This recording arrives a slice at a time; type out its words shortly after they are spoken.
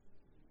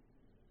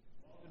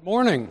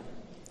Morning.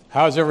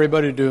 How's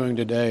everybody doing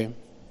today?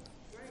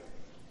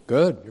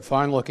 Good. You're a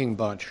fine-looking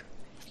bunch.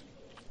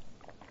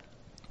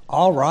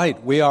 All right.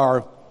 We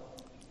are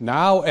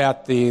now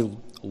at the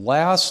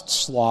last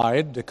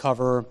slide to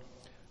cover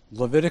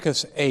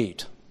Leviticus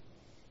 8.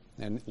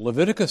 And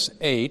Leviticus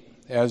 8,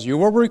 as you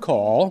will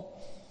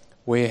recall,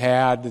 we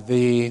had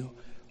the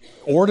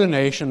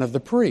ordination of the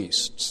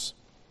priests.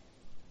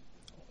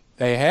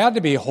 They had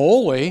to be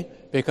holy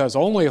because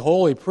only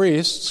holy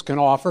priests can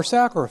offer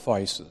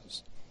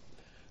sacrifices.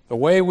 The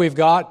way we've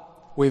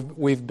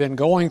been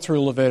going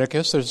through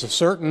Leviticus, there's a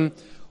certain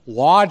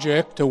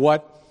logic to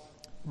what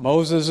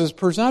Moses is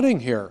presenting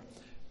here.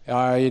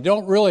 You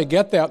don't really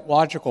get that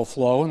logical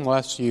flow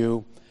unless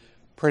you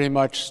pretty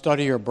much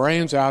study your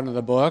brains out in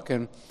the book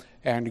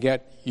and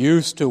get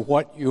used to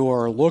what you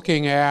are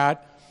looking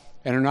at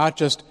and are not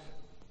just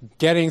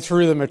getting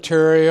through the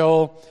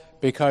material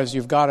because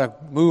you've got to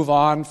move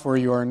on for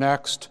your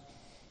next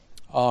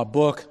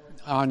book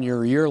on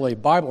your yearly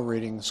Bible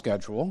reading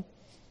schedule.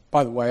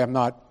 By the way, I'm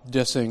not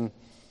dissing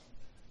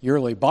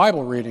yearly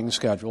Bible reading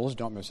schedules,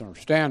 don't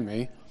misunderstand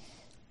me,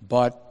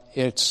 but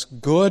it's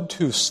good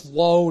to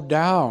slow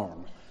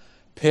down.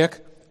 Pick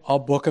a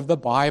book of the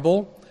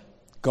Bible,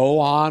 go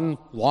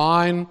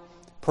online,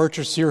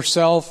 purchase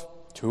yourself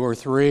 2 or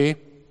 3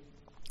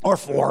 or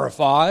 4 or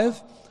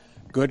 5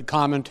 good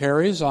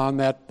commentaries on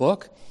that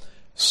book.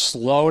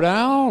 Slow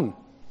down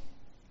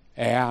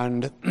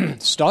and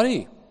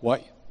study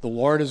what the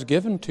Lord has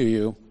given to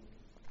you.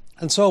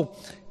 And so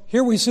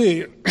here we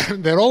see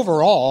that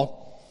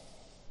overall,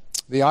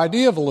 the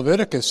idea of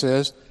Leviticus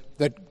is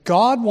that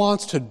God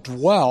wants to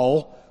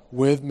dwell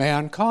with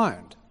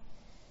mankind.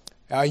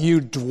 You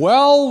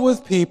dwell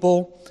with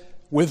people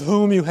with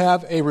whom you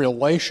have a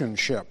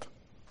relationship.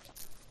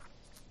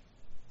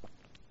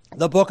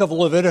 The book of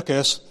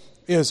Leviticus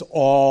is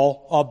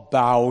all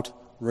about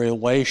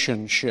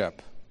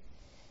relationship.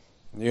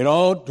 You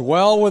don't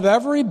dwell with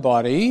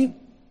everybody.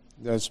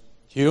 As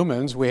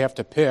humans, we have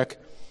to pick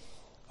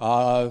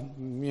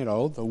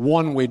the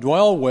one we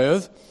dwell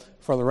with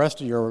for the rest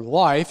of your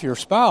life, your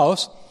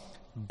spouse,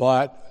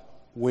 but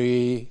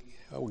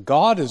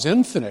God is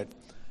infinite,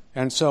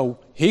 and so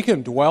He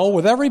can dwell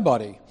with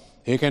everybody.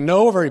 He can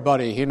know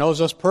everybody. He knows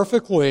us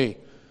perfectly,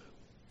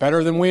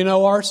 better than we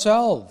know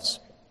ourselves.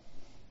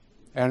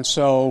 And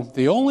so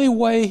the only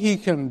way He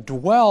can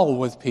dwell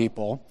with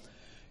people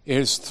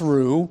is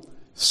through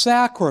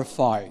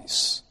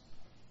sacrifice.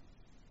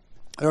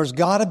 There's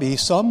got to be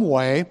some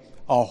way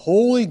a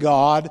holy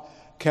God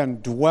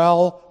can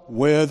dwell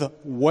with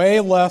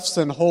way less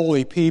than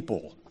holy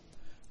people,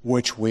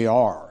 which we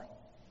are.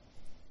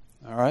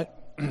 All right?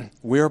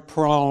 We're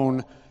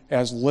prone,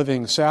 as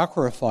living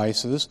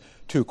sacrifices,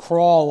 to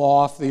crawl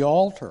off the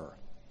altar.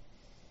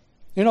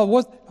 You know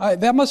what?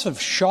 That must have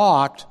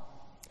shocked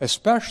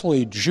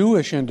especially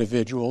Jewish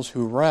individuals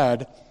who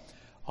read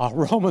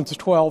Romans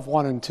 12,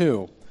 1 and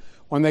 2.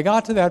 When they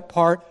got to that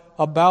part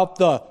about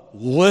the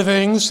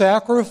living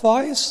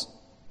sacrifice,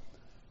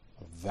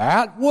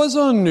 that was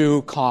a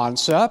new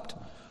concept.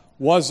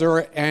 Was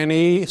there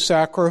any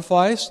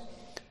sacrifice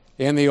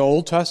in the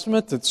Old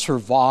Testament that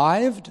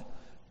survived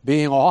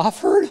being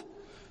offered?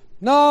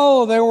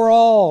 No, they were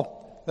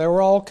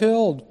all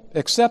killed.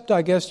 Except,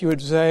 I guess you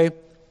would say,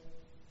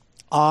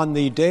 on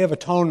the Day of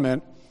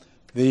Atonement,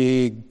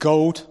 the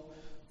goat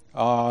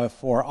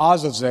for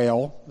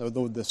Azazel,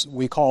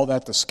 we call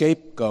that the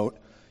scapegoat,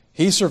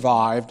 he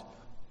survived,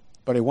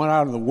 but he went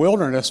out in the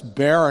wilderness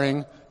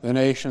bearing the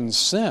nation's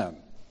sin.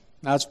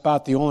 That's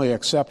about the only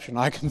exception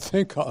I can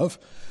think of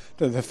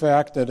to the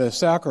fact that a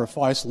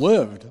sacrifice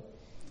lived.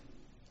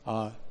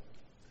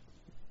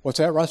 What's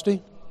that,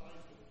 Rusty?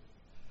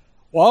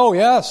 Oh,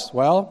 yes.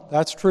 Well,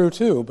 that's true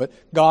too, but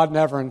God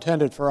never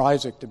intended for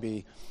Isaac to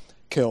be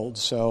killed,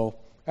 so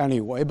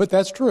anyway, but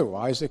that's true.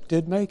 Isaac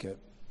did make it.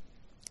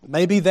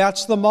 Maybe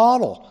that's the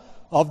model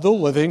of the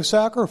living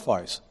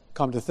sacrifice,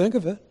 come to think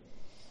of it.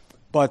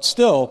 But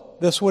still,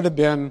 this would have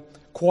been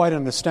quite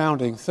an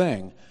astounding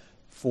thing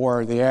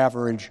for the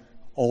average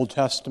Old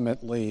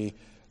Testamentally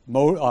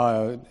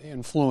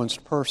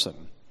influenced person.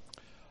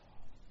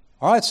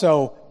 All right,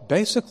 so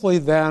basically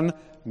then,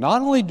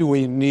 not only do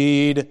we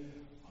need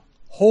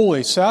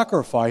holy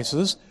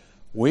sacrifices,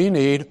 we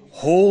need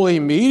holy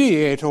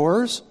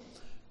mediators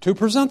to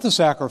present the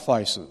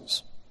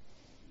sacrifices.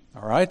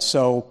 All right,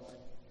 so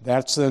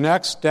that's the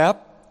next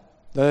step,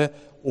 the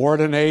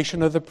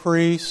ordination of the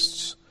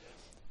priests.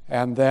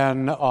 And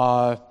then,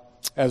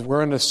 as we're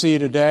going to see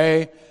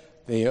today,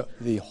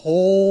 the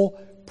whole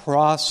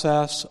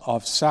process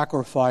of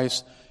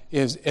sacrifice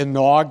is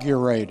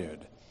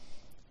inaugurated.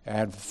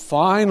 And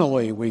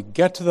finally, we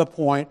get to the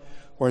point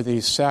where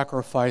these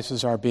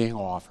sacrifices are being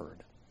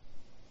offered.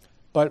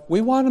 But we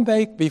want to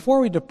make,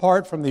 before we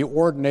depart from the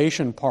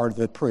ordination part of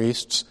the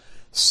priests,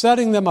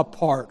 setting them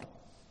apart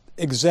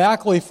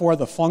exactly for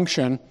the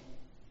function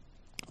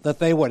that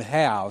they would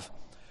have,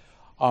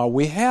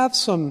 we have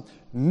some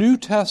New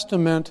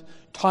Testament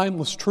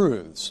timeless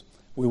truths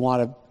we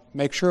want to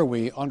make sure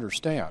we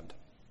understand.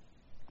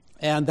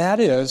 And that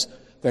is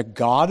that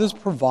God has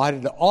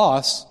provided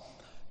us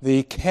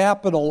the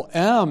capital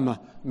M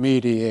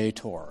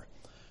mediator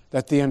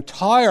that the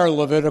entire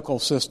Levitical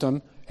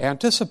system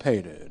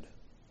anticipated.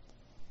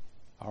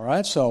 All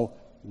right, so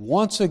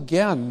once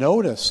again,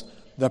 notice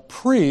the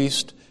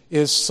priest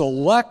is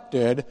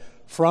selected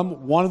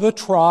from one of the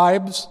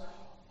tribes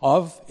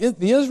of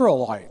the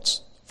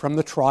Israelites, from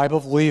the tribe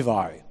of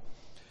Levi.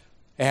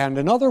 And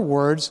in other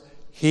words,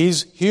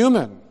 he's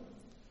human.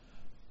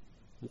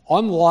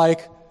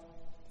 Unlike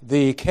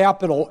the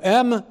capital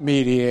M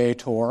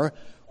mediator,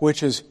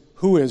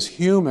 who is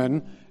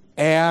human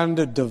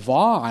and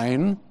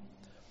divine,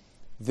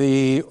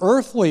 the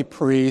earthly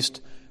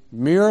priest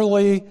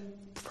merely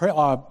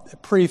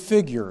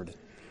prefigured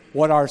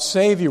what our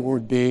Savior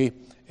would be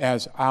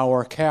as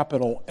our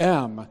capital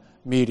M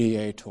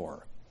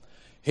mediator.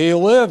 He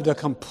lived a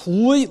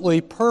completely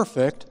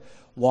perfect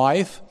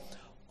life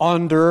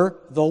under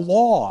the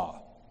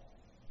law.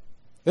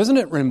 Isn't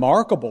it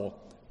remarkable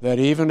that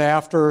even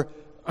after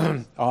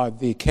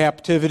the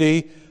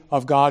captivity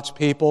of God's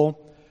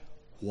people,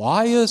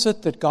 why is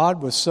it that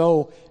God was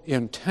so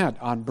intent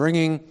on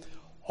bringing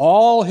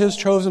all his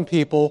chosen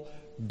people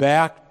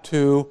back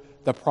to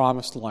the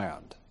promised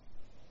land?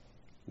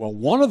 Well,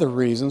 one of the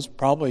reasons,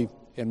 probably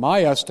in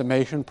my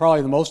estimation,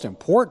 probably the most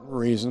important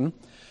reason,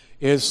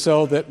 is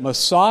so that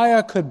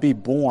Messiah could be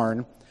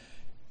born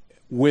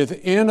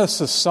within a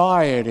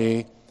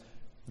society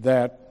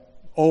that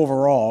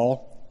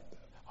overall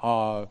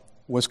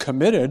was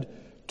committed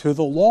to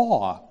the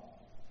law.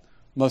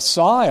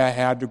 Messiah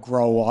had to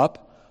grow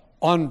up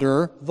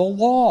under the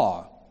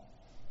law,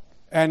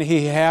 and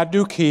he had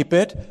to keep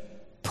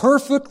it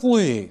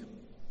perfectly.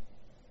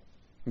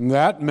 And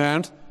that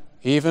meant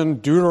even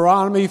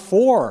Deuteronomy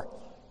 4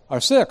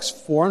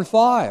 and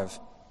 5.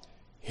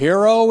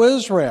 Hear, O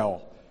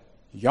Israel,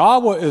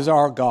 Yahweh is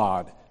our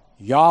God,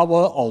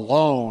 Yahweh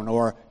alone,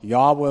 or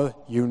Yahweh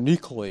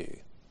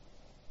uniquely.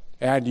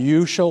 And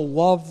you shall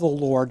love the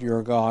Lord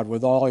your God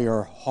with all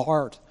your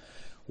heart,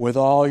 with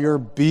all your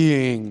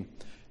being,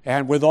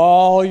 and with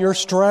all your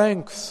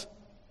strength,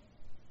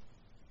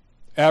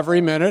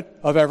 every minute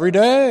of every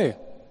day.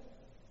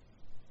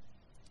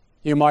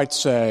 You might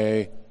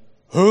say,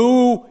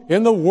 who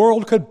in the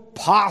world could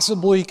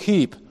possibly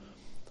keep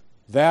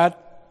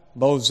that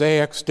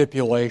Mosaic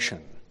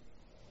stipulation?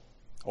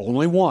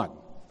 Only one.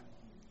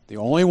 The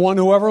only one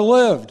who ever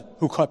lived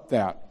who kept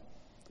that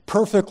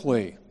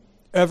perfectly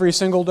every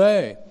single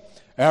day,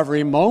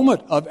 every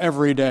moment of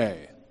every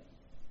day.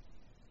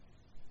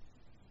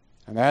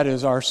 And that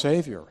is our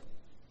Savior,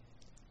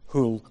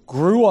 who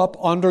grew up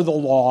under the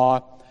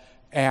law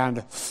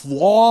and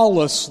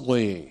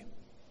flawlessly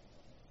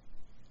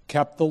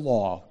kept the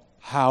law.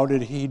 How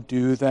did he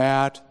do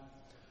that?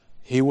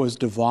 He was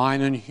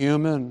divine and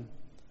human.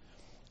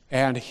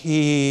 And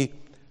he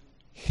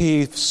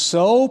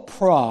so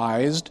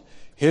prized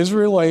his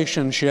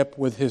relationship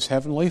with his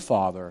heavenly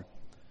Father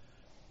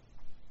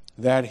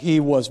that he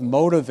was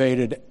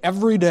motivated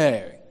every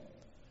day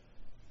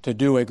to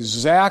do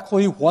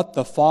exactly what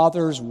the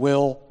Father's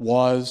will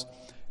was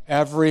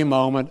every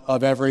moment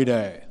of every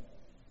day.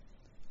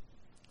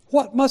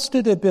 What must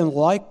it have been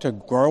like to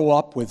grow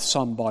up with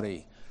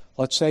somebody?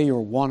 Let's say you're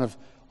one of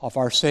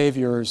our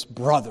Savior's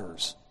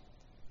brothers.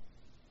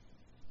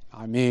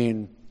 I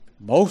mean,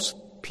 most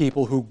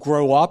people who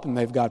grow up and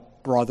they've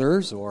got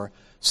brothers or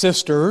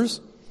sisters,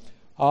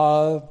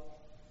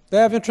 they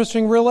have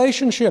interesting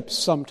relationships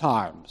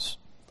sometimes.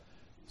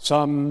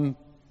 Some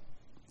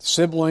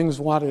siblings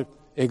want to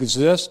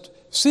exist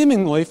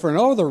seemingly for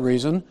no other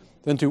reason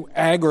than to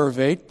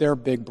aggravate their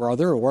big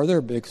brother or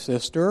their big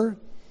sister.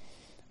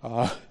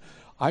 But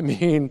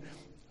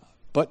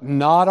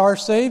not our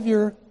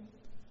Savior.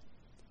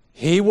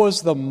 He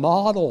was the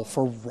model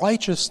for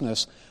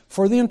righteousness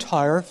for the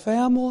entire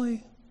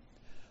family.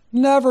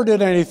 Never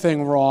did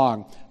anything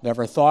wrong.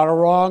 Never thought a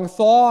wrong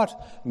thought.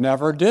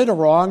 Never did a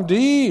wrong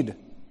deed.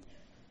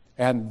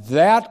 And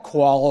that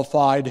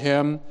qualified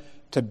him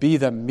to be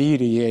the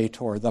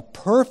mediator, the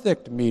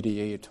perfect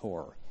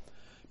mediator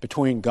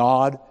between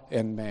God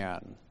and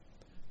man.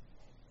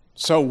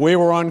 So we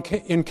were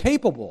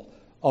incapable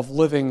of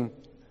living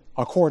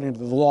according to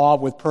the law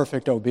with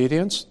perfect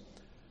obedience.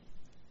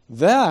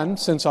 Then,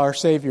 since our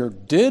Savior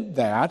did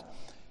that,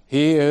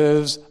 he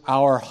is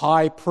our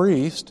high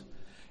priest,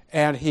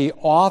 and he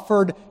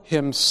offered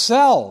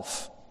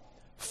himself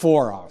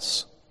for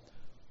us,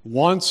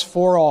 once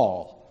for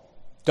all,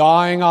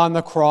 dying on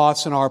the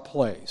cross in our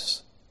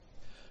place.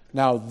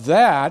 Now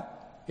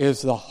that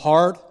is the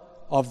heart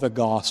of the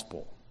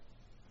gospel,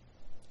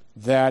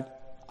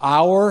 that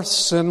our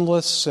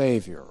sinless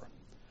Savior,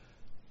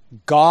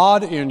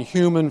 God in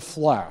human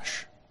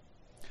flesh,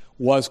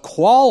 was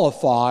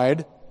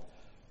qualified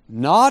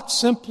not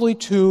simply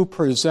to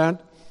present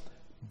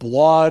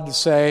blood,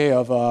 say,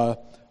 of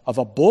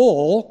a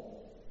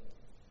bull.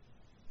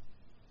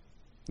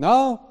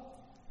 No,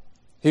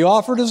 he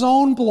offered his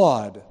own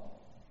blood.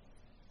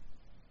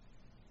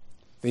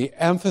 The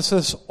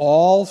emphasis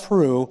all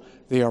through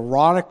the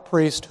Aaronic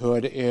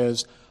priesthood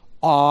is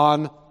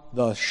on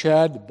the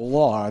shed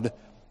blood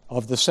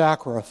of the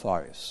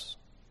sacrifice.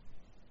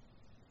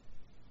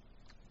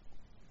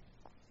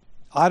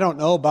 I don't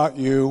know about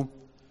you,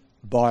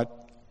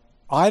 but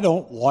I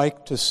don't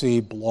like to see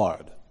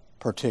blood,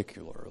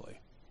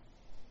 particularly.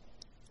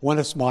 When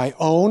it's my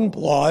own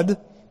blood,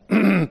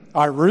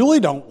 I really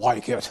don't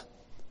like it.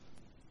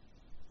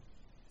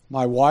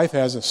 My wife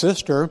has a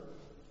sister.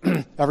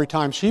 Every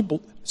time she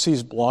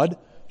sees blood,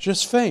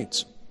 just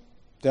faints,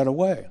 dead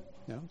away.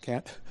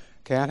 Can't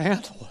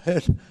handle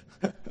it.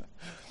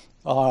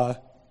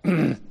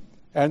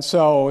 And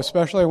so,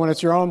 especially when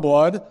it's your own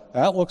blood,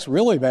 that looks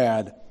really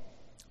bad.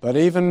 But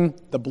even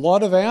the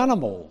blood of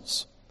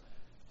animals,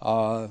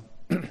 I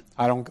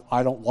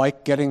don't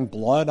like getting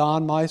blood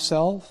on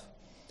myself.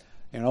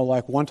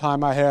 Like one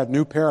time I had a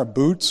new pair of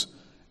boots,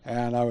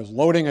 and I was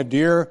loading a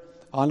deer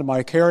onto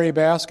my carry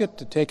basket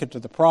to take it to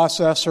the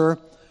processor,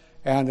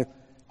 and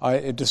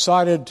it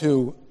decided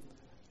to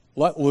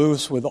let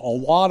loose with a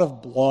lot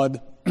of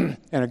blood, and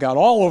it got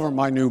all over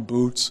my new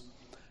boots.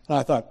 And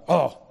I thought,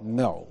 oh,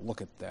 no,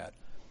 look at that.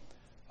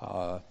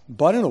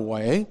 But in a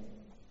way,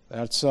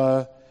 that's,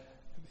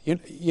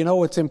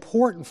 it's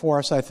important for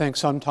us, I think,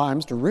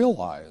 sometimes to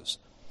realize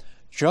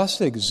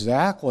just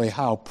exactly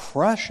how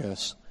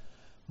precious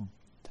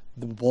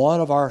the blood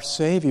of our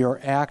Savior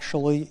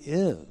actually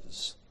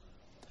is.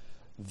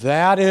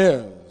 That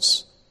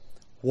is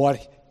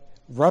what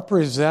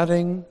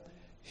representing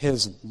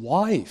His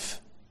life,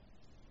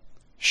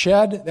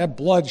 that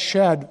blood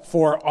shed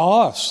for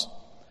us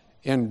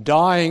in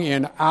dying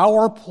in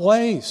our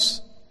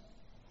place.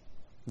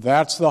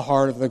 That's the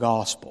heart of the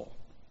gospel.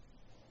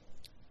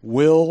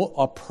 Will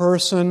a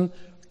person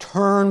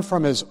turn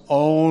from his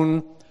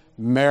own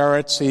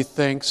merits, he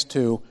thinks,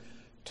 to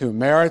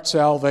merit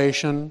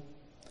salvation?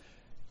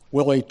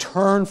 Will he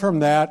turn from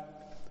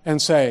that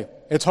and say,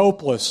 it's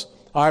hopeless,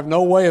 I have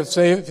no way of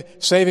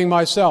saving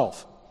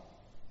myself?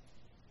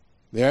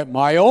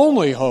 My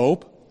only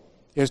hope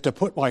is to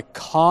put my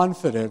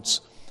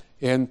confidence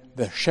in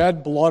the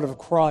shed blood of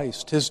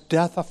Christ, His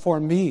death for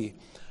me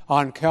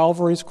on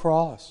Calvary's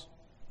cross,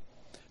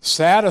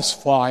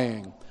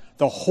 satisfying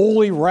the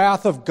holy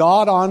wrath of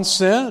God on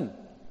sin.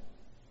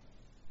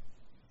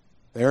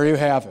 There you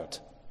have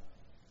it.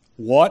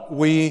 What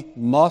we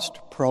must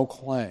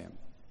proclaim.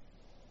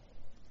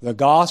 The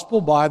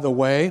gospel, by the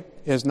way,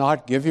 is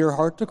not give your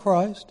heart to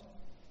Christ.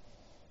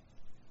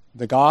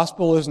 The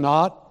gospel is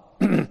not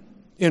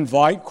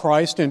invite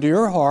Christ into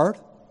your heart.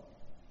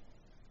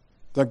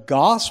 The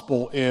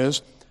gospel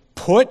is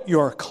put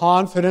your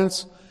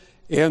confidence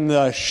in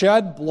the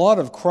shed blood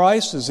of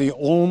Christ as the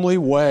only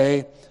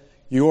way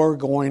you're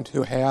going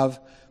to have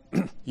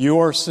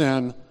your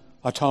sin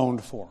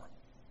atoned for.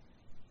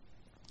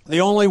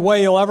 The only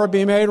way you'll ever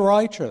be made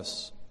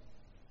righteous.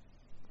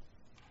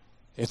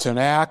 It's an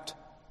act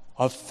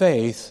of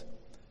faith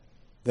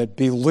that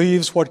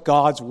believes what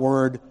God's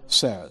Word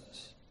says.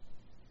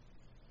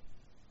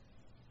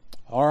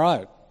 All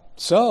right,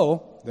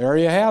 so there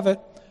you have it.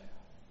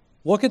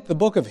 Look at the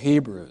book of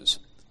Hebrews.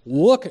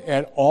 Look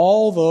at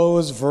all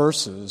those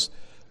verses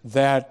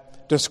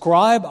that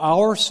describe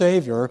our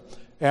Savior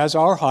as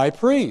our high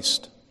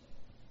priest.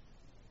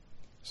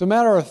 As a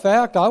matter of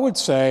fact, I would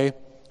say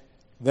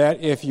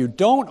that if you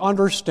don't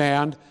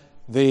understand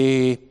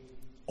the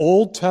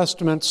Old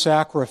Testament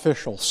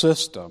sacrificial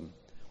system,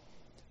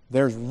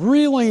 there's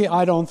really,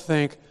 I don't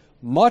think,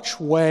 much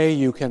way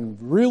you can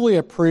really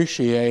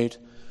appreciate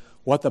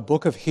what the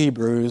book of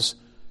Hebrews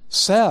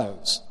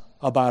says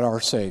about our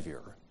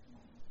Savior.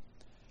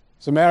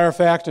 As a matter of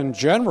fact, in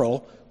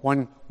general,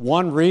 when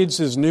one reads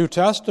his New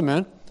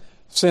Testament,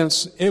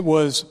 since it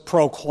was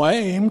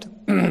proclaimed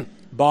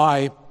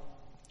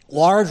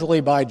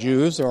largely by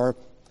Jews, or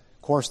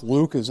of course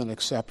Luke is an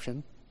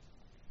exception,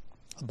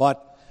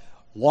 but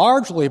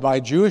largely by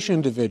Jewish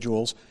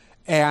individuals,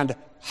 and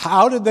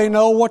how did they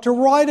know what to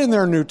write in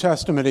their New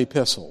Testament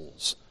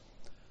epistles?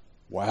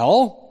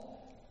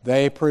 Well,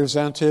 they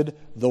presented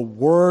the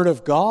Word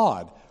of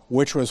God,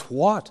 which was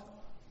what?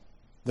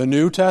 The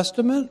New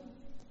Testament?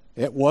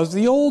 It was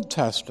the Old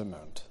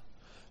Testament.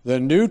 The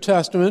New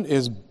Testament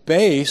is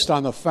based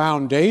on the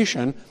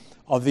foundation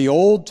of the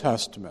Old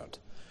Testament.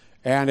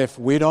 And if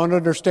we don't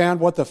understand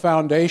what the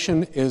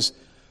foundation is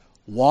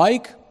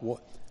like,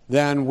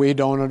 then we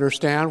don't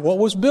understand what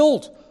was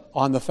built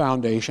on the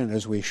foundation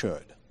as we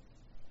should.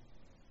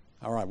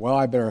 All right, well,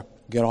 I better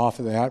get off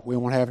of that. We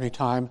won't have any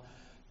time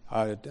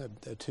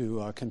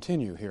to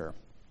continue here.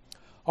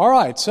 All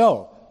right,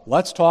 so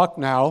let's talk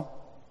now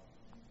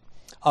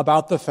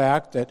about the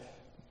fact that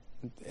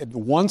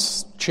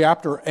once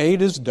chapter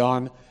 8 is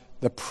done,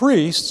 the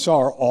priests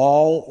are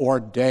all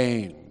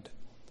ordained.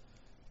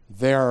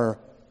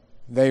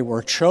 They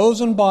were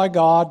chosen by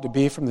God to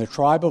be from the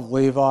tribe of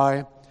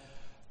Levi,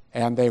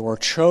 and they were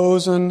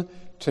chosen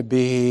to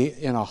be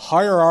in a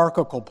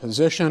hierarchical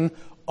position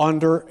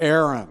under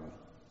Aaron.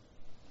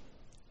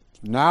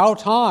 Now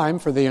time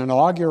for the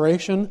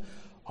inauguration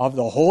of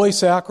the holy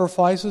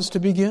sacrifices to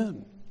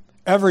begin.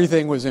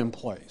 Everything was in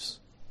place.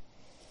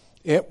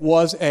 It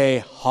was a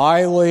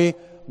highly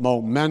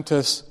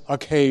momentous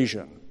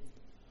occasion.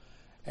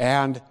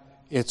 And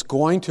it's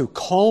going to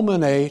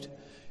culminate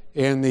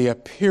in the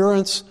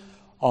appearance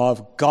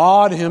of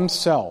God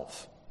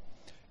Himself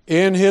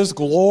in His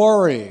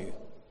glory.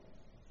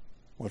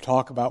 We'll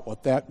talk about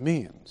what that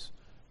means.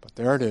 But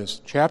there it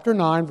is, chapter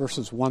 9,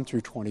 verses 1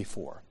 through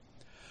 24.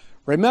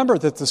 Remember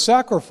that the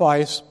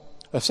sacrifices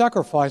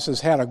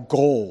had a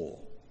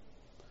goal,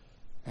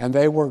 and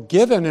they were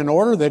given in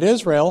order that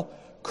Israel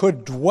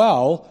could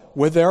dwell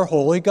with their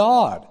holy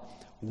God.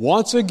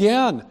 Once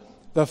again,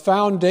 the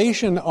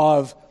foundation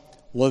of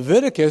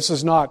Leviticus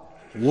is not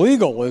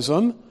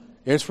legalism,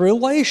 it's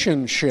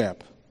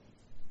relationship.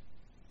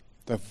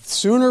 The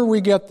sooner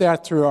we get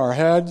that through our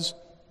heads,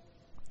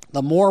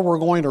 the more we're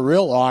going to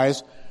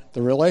realize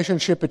the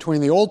relationship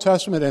between the Old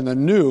Testament and the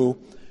New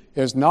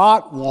is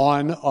not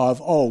one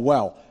of, oh,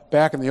 well,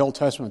 back in the Old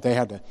Testament they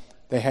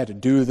had to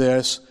do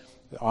this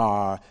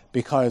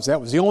because that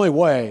was the only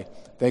way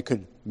they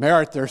could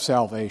merit their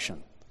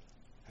salvation.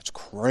 That's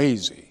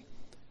crazy.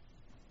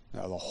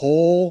 Now, the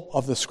whole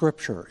of the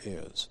Scripture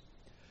is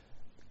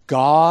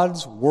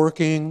God's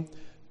working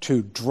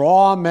to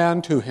draw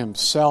men to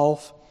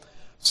Himself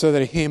so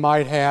that He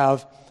might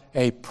have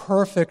a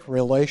perfect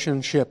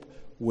relationship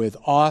with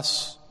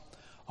us,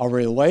 a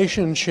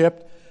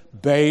relationship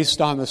based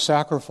on the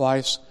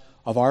sacrifice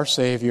of our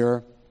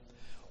Savior,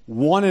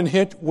 one in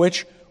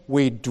which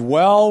we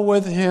dwell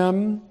with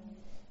Him.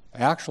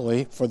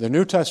 Actually, for the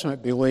New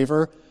Testament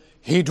believer,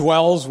 He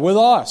dwells with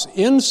us,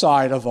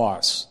 inside of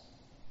us.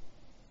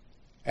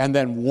 And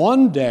then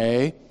one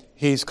day,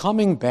 He's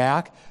coming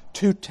back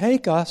to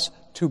take us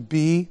to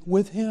be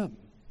with Him.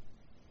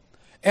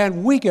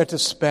 And we get to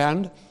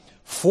spend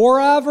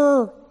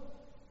forever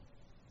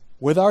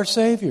with our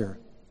Savior.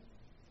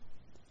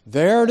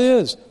 There it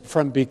is.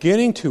 From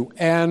beginning to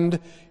end,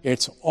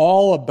 it's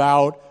all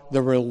about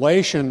the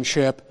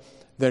relationship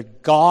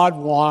that God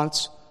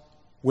wants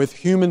with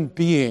human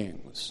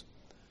beings.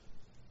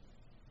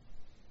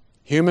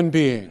 Human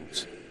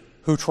beings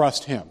who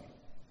trust Him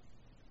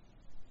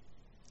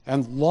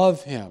and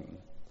love Him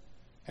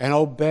and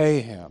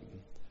obey Him,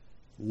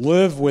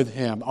 live with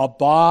Him,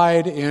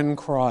 abide in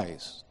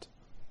Christ.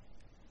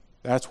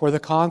 That's where the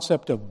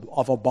concept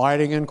of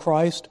abiding in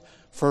Christ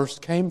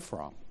first came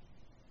from.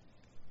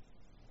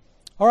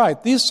 All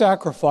right, these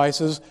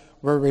sacrifices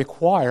were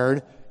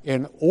required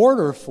in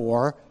order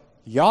for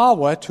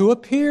Yahweh to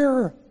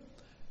appear.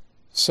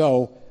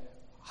 So,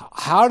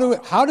 how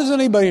does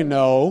anybody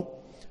know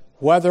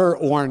whether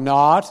or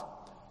not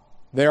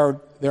their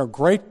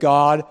great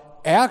God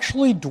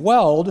actually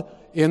dwelled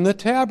in the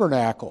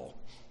tabernacle?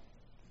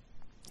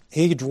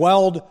 He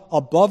dwelled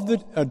above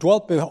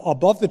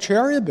the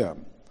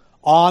cherubim,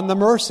 on the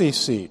mercy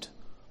seat,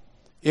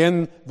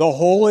 in the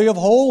Holy of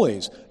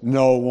Holies.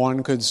 No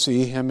one could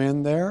see Him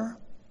in there.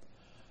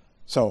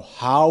 So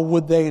how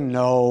would they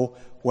know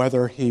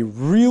whether He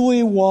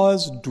really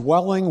was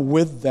dwelling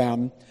with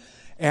them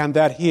and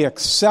that He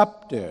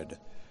accepted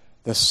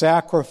the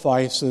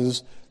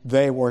sacrifices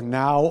they were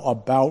now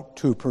about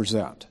to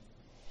present?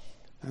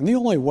 And the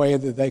only way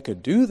that they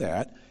could do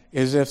that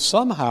is if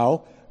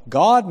somehow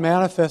God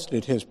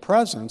manifested His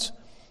presence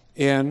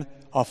in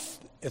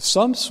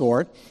some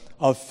sort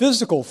of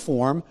physical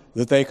form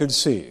that they could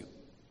see.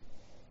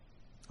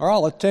 All right,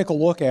 let's take a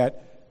look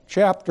at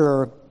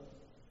chapter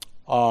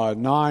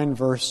 9,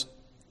 verse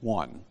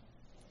 1.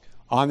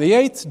 On the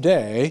 8th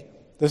day,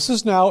 this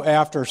is now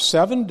after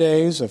 7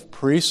 days of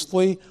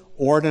priestly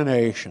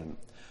ordination.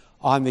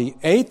 On the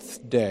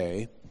 8th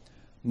day,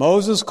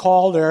 Moses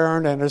called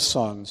Aaron and his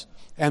sons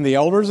and the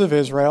elders of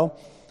Israel,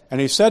 and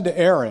he said to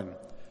Aaron,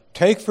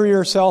 "Take for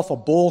yourself a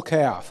bull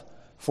calf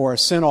for a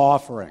sin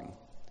offering."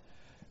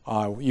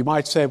 You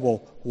might say,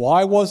 well,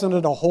 why wasn't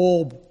it a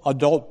whole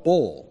adult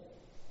bull?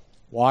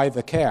 Why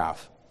the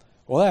calf?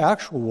 Well,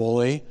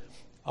 actually,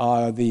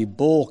 the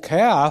bull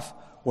calf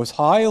was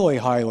highly,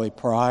 highly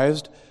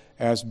prized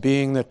as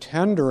being the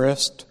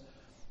tenderest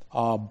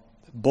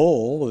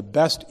bull, the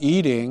best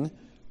eating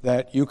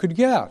that you could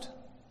get.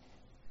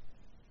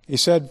 He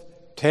said,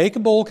 take a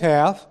bull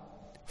calf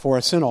for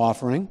a sin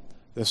offering.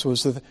 This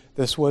was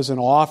an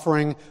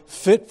offering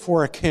fit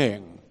for a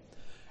king,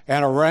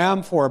 and a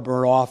ram for a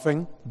burnt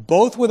offering,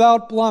 both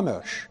without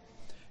blemish,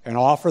 and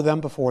offer them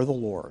before the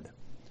Lord.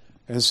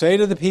 And say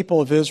to the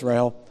people of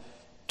Israel,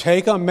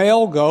 take a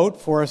male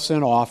goat for a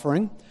sin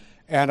offering,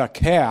 and a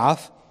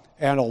calf,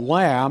 and a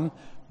lamb,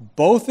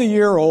 both a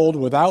year old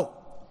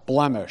without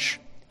blemish,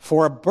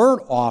 for a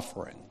burnt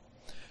offering,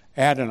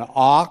 and an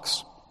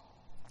ox,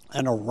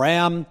 and a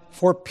ram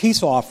for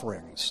peace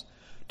offerings,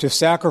 to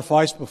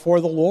sacrifice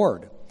before the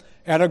Lord,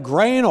 and a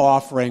grain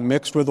offering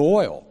mixed with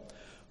oil.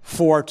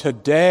 For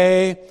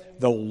today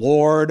the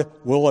Lord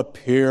will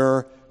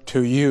appear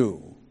to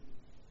you.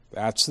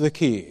 That's the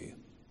key.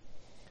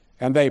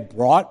 And they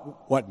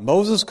brought what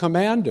Moses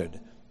commanded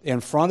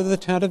in front of the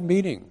tent of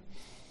meeting.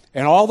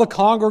 And all the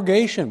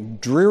congregation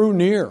drew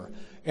near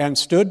and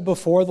stood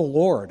before the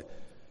Lord.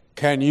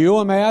 Can you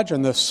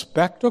imagine the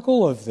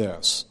spectacle of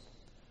this?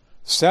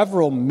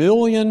 Several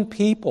million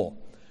people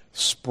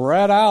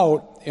spread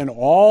out in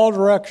all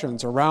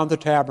directions around the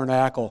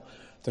tabernacle,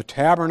 The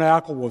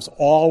tabernacle was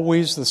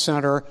always the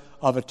center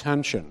of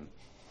attention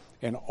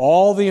in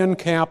all the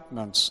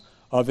encampments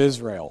of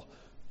Israel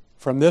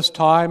from this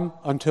time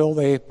until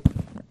they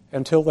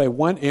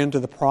went into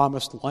the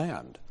promised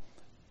land.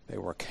 They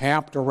were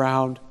camped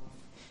around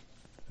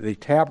the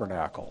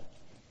tabernacle.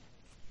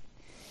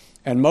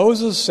 And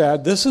Moses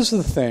said, "This is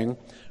the thing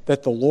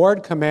that the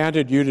Lord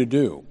commanded you to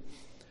do,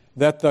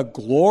 that the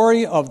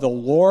glory of the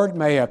Lord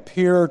may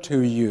appear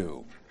to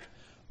you.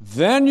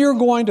 Then you're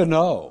going to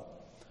know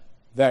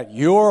that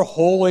your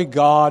holy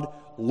God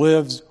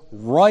lives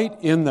right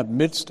in the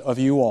midst of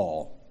you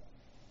all.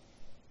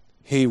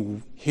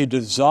 He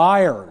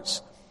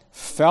desires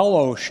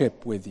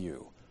fellowship with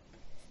you."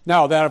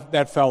 Now,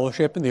 that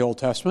fellowship in the Old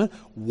Testament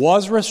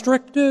was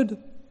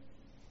restricted.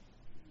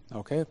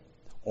 Okay?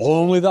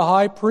 Only the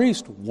high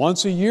priest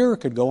once a year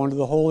could go into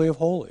the Holy of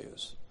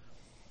Holies.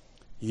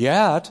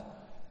 Yet,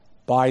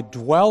 by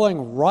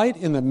dwelling right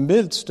in the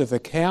midst of the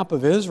camp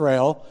of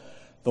Israel,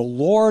 the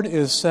Lord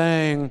is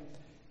saying,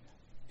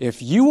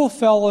 if you will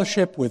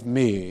fellowship with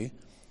me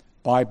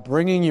by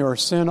bringing your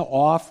sin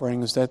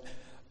offerings,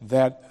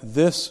 that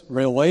this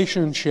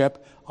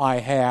relationship I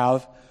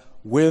have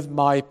with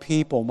my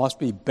people must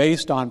be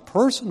based on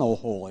personal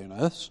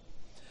holiness,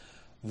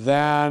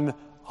 then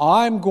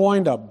I'm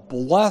going to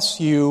bless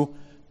you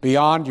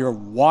beyond your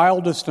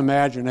wildest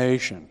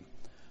imagination.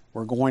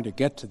 We're going to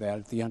get to that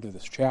at the end of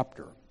this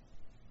chapter.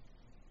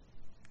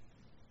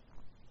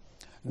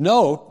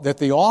 Note that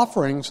the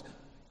offerings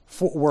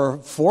were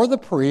for the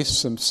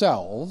priests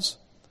themselves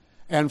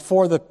and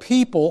for the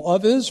people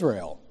of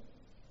Israel.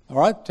 All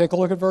right, take a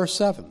look at verse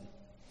 7.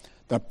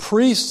 The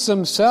priests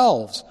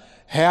themselves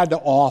had to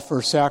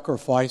offer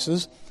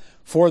sacrifices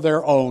for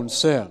their own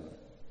sin.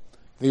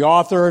 The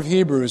author of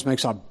Hebrews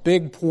makes a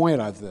big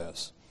point of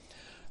this.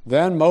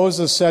 Then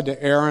Moses said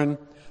to Aaron,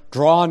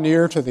 "Draw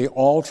near to the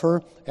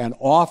altar and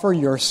offer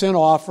your sin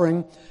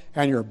offering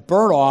and your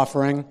burnt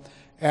offering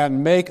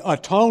and make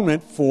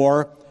atonement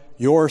for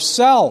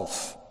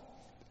yourself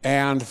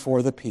and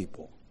for the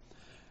people.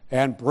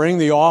 And bring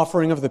the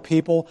offering of the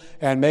people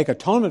and make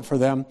atonement for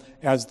them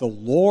as the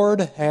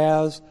Lord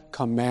has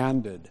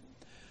commanded."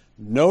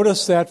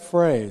 Notice that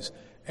phrase,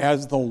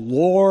 as the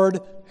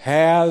Lord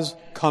has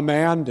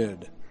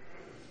commanded.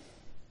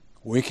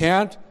 We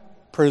can't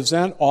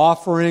present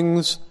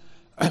offerings,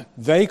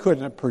 they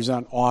couldn't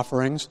present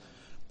offerings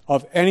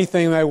of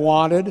anything they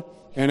wanted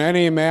in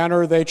any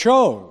manner they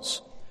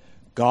chose.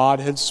 God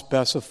had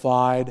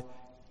specified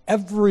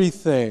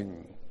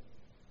everything.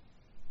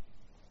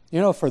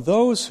 You know, for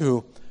those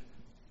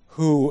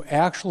who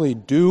actually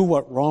do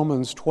what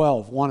Romans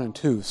 12, 1 and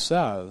 2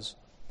 says,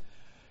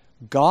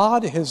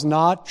 God has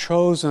not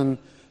chosen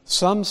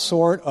some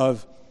sort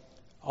of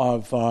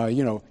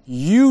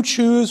you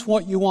choose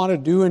what you want to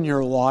do in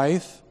your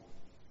life.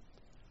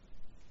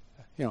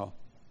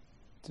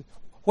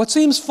 What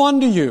seems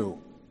fun to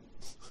you?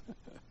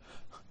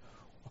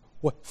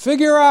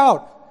 Figure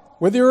out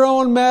with your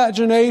own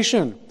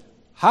imagination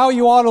how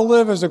you ought to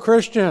live as a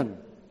Christian.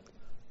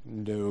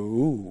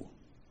 No.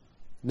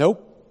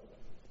 Nope.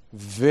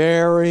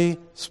 Very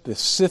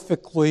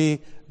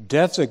specifically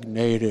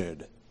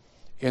designated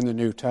in the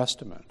New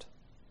Testament.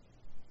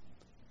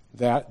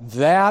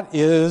 That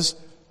is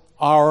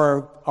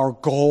our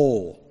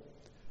goal,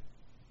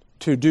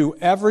 to do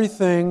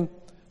everything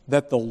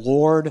that the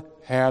Lord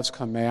has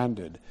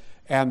commanded.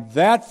 And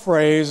that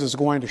phrase is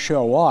going to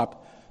show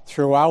up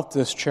throughout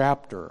this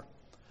chapter.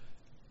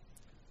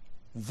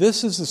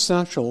 This is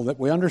essential that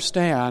we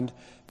understand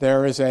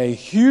there is a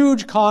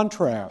huge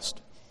contrast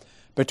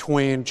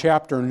between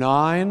chapter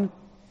 9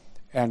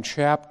 and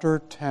chapter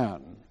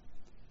 10,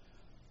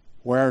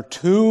 where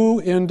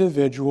two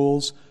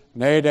individuals,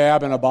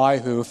 Nadab and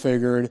Abihu,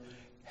 figured,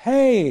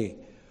 hey,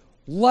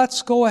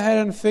 let's go ahead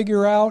and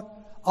figure out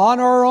on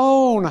our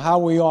own how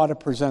we ought to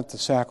present the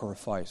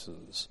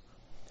sacrifices.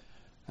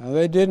 Now,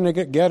 they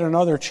didn't get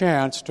another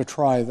chance to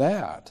try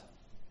that.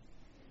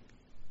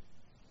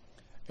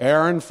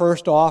 Aaron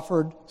first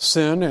offered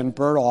sin and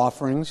burnt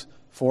offerings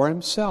for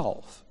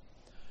himself.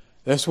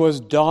 This was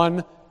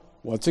done,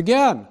 once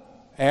again,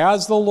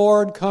 as the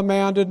Lord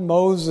commanded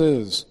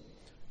Moses.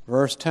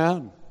 Verse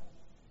 10.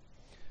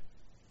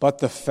 But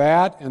the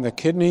fat and the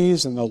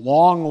kidneys and the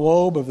long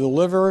lobe of the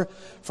liver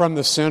from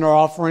the sin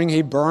offering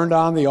he burned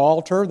on the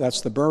altar.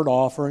 That's the burnt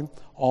offering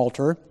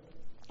altar.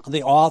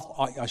 The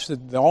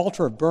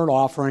altar of burnt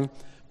offering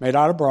made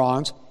out of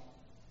bronze,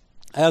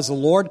 as the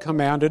Lord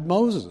commanded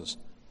Moses.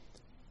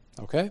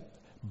 Okay?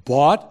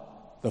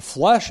 But the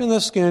flesh and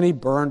the skin he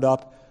burned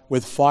up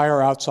with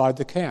fire outside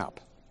the camp.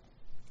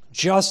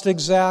 Just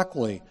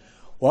exactly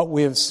what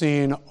we have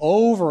seen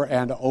over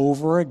and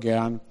over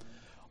again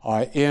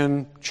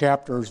in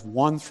chapters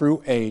 1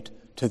 through 8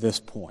 to this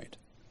point.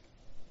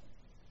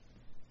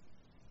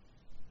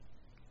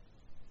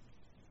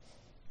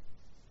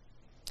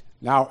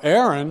 Now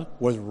Aaron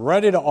was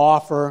ready to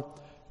offer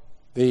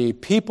the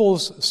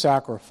people's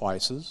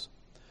sacrifices.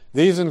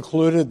 These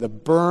included the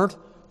burnt,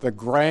 the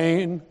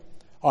grain,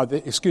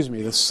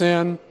 the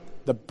sin,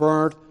 the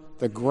burnt,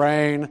 the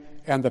grain,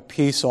 and the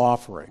peace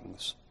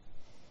offerings.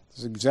 This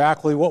is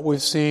exactly what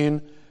we've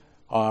seen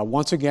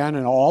once again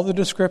in all the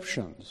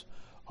descriptions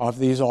of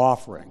these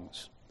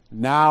offerings.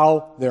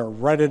 Now they're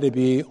ready to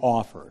be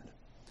offered.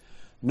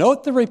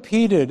 Note the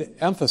repeated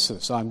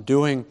emphasis on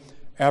doing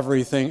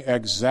everything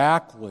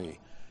exactly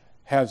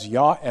as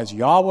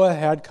Yahweh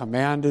had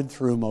commanded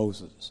through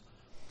Moses.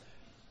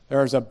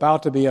 There's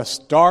about to be a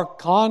stark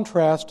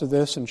contrast to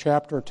this in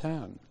chapter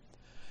 10.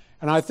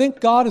 And I think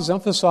God is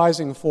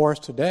emphasizing for us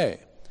today,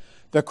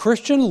 the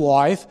Christian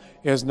life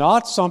is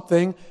not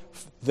something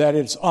that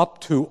it's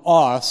up to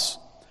us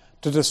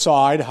to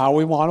decide how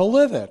we want to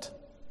live it.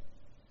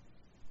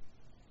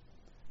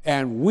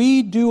 And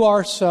we do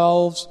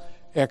ourselves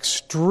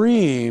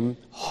extreme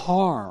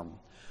harm.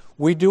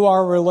 We do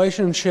our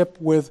relationship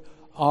with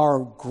our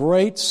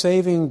great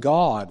saving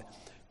God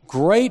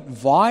great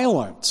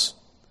violence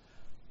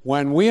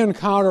when we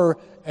encounter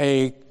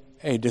a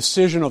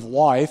decision of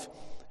life,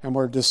 and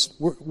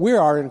we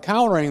are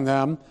encountering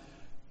them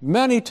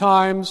many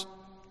times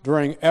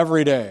during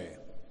every day.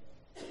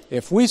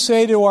 If we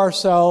say to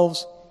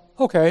ourselves,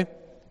 okay,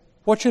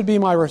 what should be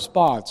my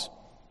response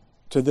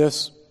to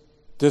this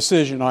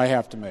decision I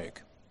have to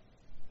make?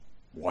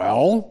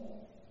 Well,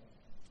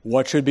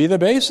 what should be the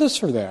basis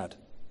for that?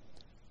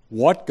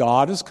 What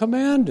God has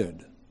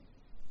commanded.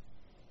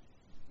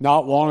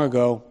 Not long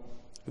ago,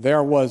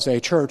 there was a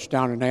church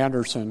down in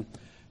Anderson,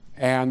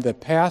 and the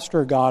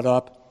pastor got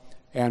up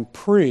and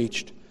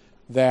preached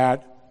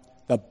that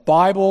the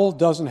Bible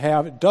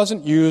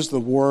doesn't use the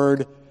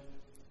word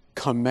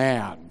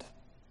command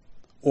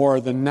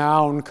or the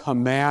noun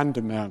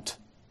commandment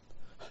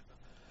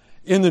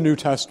in the New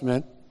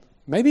Testament,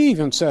 maybe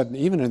even said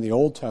even in the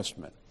Old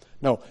Testament.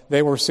 No,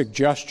 they were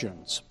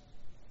suggestions.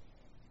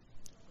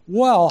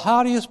 Well,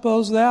 how do you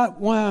suppose that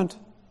went?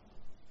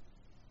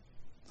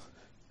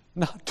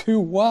 Not too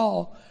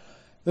well.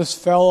 This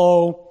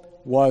fellow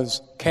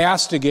was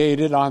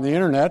castigated on the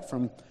internet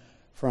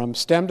from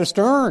stem to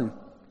stern.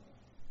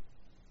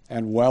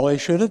 And well, he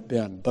should have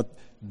been. But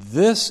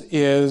this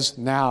is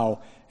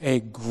now a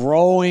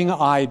growing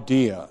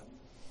idea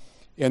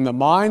in the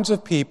minds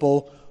of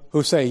people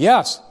who say,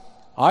 yes,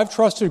 I've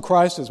trusted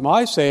Christ as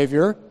my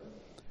Savior,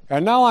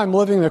 and now I'm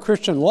living the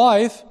Christian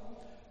life.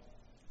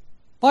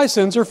 My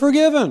sins are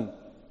forgiven.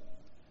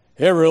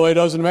 It really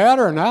doesn't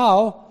matter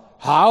now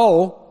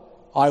how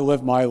I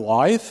live my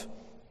life.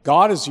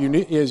 God is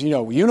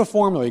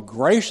uniformly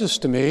gracious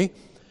to me,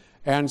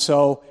 and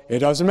so it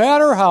doesn't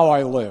matter how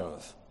I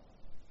live.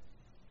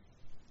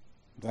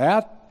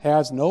 That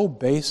has no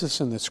basis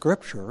in the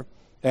Scripture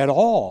at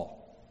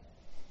all.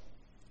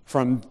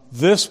 From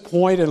this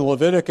point in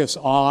Leviticus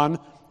on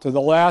to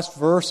the last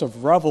verse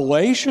of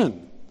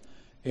Revelation,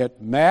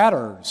 it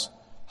matters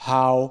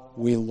how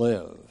we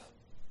live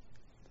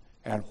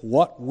and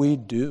what we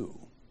do.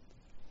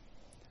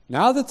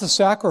 Now that the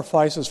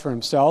sacrifices for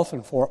himself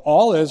and for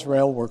all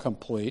Israel were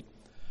complete,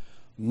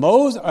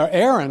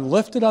 Aaron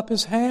lifted up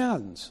his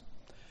hands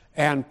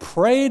and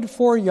prayed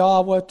for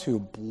Yahweh to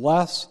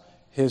bless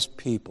his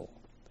people.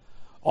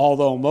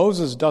 Although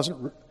Moses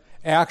doesn't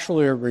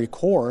actually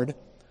record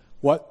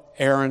what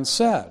Aaron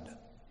said.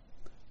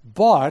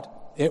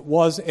 But it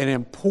was an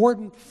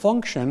important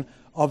function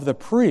of the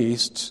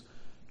priests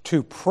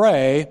to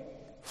pray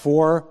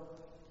for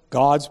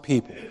God's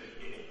people.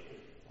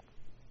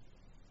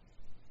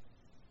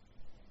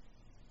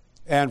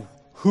 And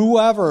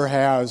whoever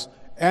has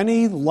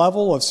any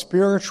level of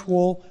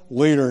spiritual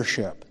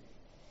leadership,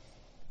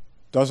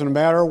 doesn't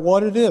matter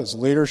what it is,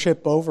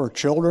 leadership over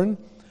children,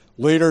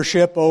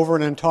 leadership over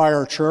an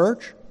entire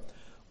church,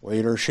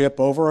 leadership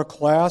over a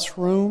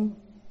classroom,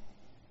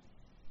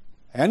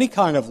 any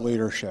kind of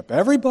leadership.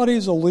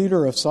 Everybody's a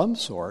leader of some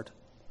sort.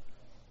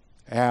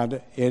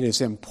 And it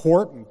is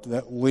important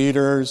that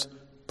leaders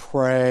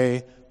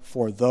pray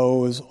for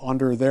those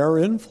under their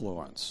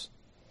influence.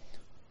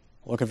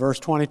 Look at verse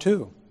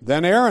 22.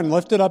 Then Aaron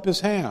lifted up his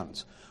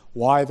hands.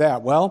 Why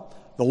that? Well,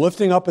 the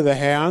lifting up of the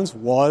hands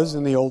was,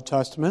 in the Old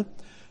Testament,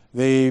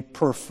 the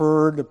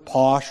preferred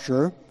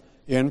posture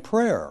in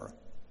prayer.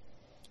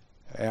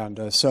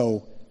 And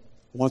so,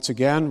 once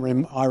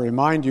again, I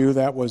remind you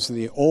that was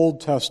the Old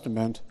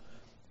Testament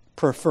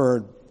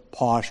preferred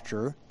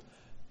posture.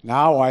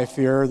 Now I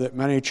fear that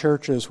many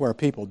churches where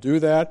people do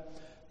that,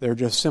 they're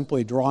just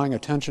simply drawing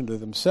attention to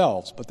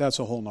themselves, but that's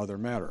a whole other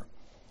matter.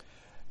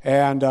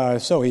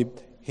 And so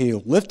he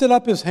lifted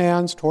up his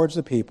hands towards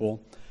the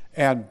people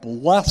and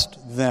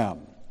blessed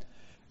them.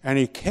 And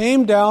he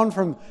came down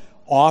from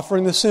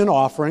offering the sin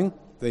offering.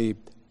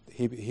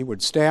 He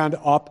would stand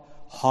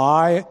up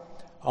high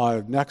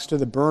next to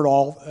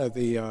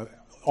the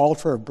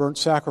altar of burnt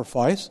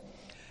sacrifice,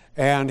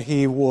 and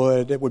it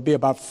would be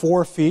about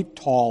 4 feet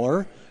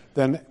taller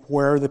than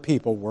where the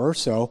people were.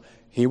 So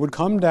he would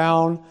come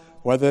down,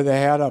 whether they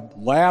had a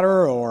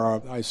ladder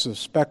or I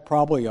suspect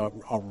probably a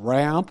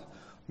ramp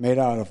made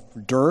out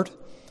of dirt.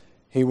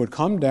 He would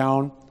come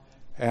down,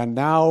 and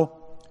now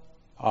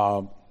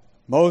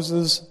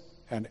Moses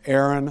and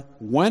Aaron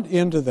went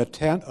into the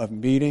tent of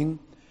meeting,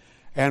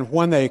 and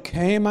when they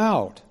came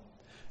out,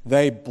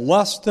 They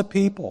blessed the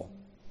people,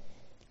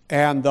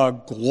 and the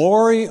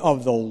glory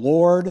of the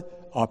Lord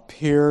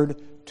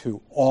appeared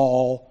to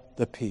all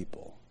the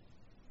people.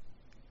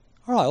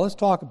 All right, let's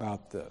talk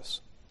about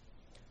this.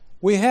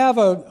 We have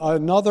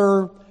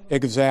another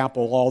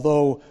example,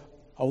 although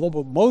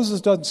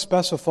Moses doesn't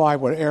specify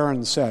what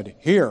Aaron said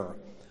here.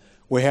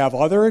 We have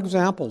other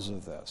examples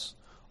of this.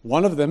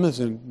 One of them is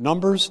in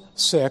Numbers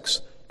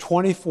 6,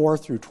 24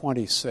 through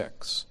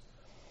 26.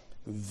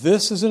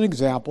 This is an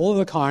example of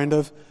the kind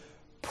of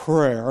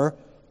prayer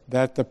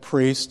that the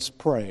priests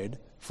prayed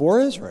for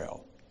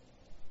Israel.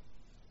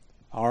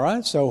 All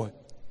right, so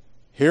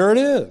here it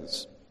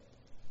is.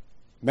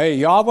 May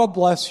Yahweh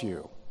bless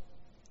you,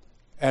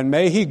 and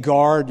may He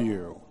guard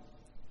you.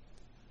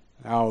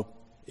 Now,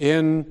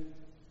 in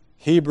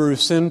Hebrew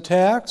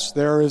syntax,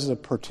 there is a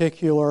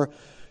particular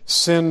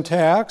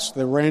syntax,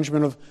 the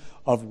arrangement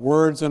of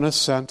words in a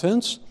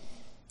sentence,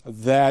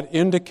 that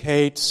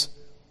indicates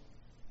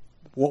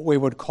what we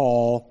would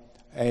call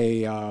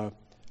a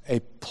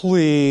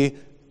plea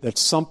that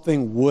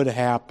something would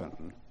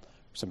happen.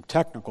 Some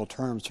technical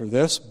terms for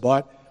this,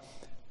 but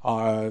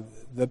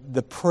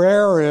the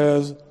prayer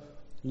is,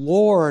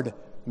 Lord,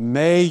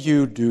 may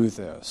you do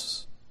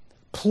this.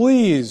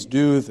 Please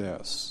do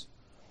this.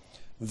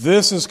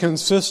 This is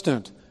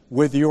consistent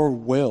with your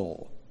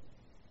will.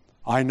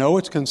 I know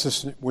it's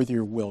consistent with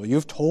your will.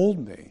 You've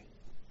told me.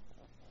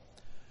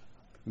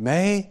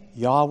 May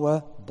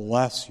Yahweh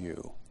bless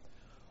you.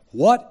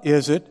 What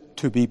is it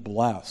to be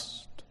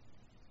blessed?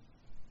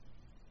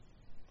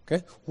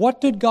 Okay?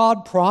 What did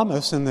God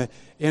promise in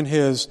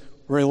His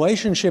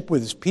relationship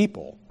with His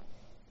people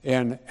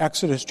in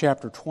Exodus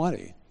chapter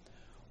 20?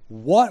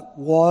 What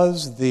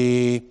was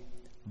the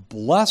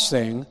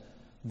blessing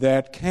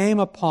that came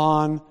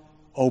upon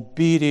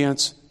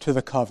obedience to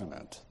the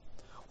covenant?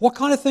 What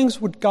kind of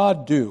things would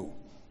God do?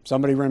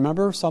 Somebody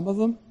remember some of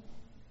them?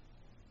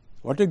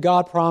 What did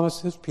God promise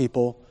His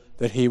people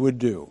that He would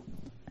do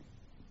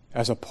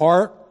as a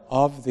part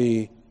of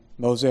the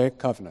Mosaic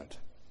covenant?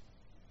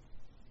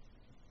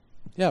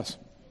 Yes.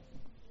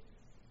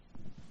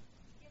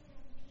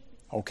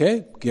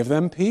 Okay, give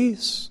them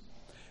peace.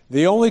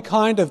 The only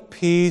kind of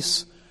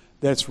peace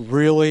that's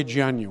really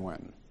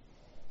genuine.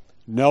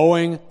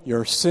 Knowing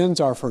your sins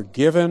are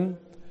forgiven,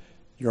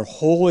 your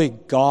holy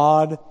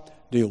God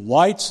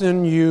delights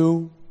in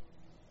you,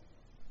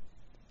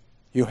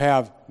 you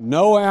have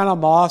no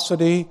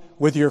animosity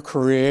with your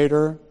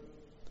Creator,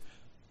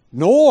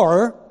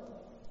 nor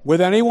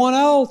with anyone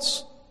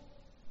else.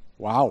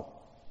 Wow.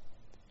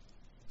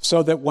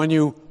 So that when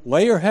you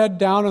lay your head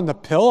down on the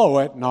pillow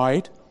at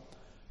night,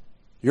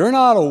 you're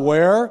not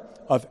aware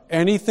of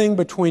anything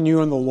between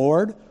you and the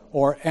Lord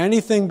or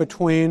anything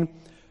between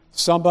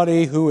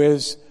somebody who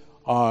is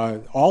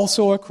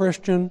also a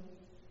Christian,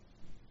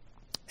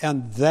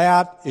 and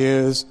that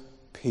is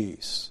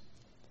peace.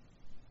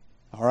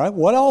 All right,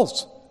 what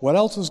else? What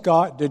else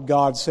did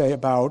God say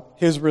about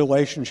His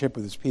relationship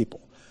with His people?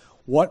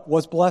 What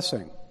was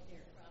blessing?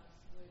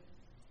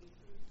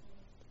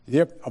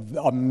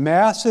 A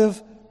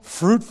massive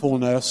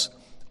fruitfulness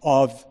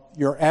of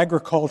your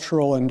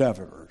agricultural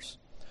endeavors.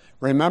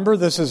 Remember,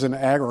 this is an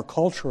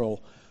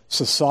agricultural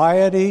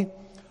society.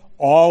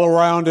 All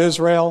around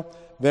Israel,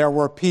 there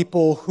were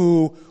people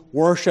who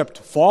worshipped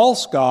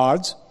false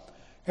gods.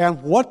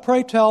 And what,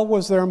 pray tell,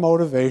 was their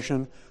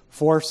motivation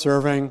for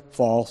serving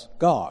false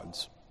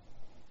gods?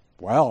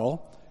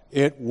 Well,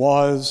 it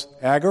was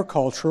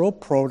agricultural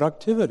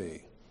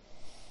productivity.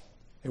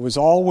 It was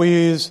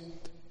always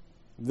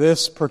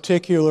this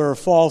particular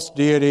false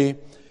deity.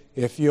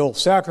 If you'll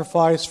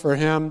sacrifice for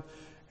him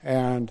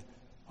and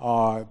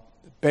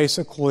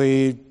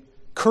basically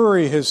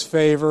curry his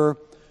favor,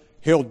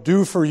 he'll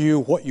do for you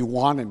what you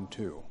want him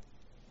to.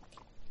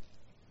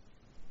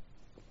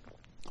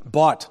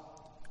 But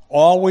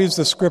always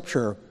the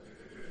Scripture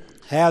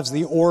has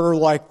the order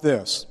like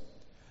this: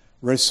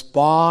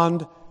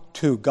 respond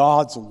to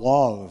God's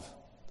love,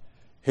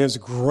 His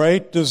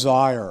great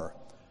desire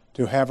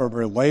to have a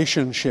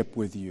relationship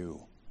with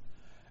you,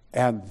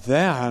 and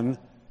then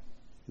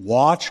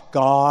watch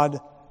God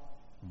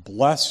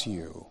bless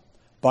you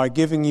by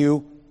giving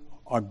you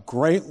a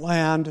great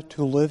land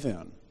to live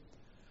in.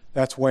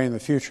 That's way in the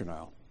future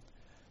now.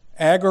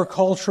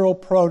 Agricultural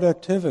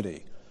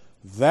productivity,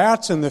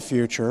 that's in the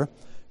future,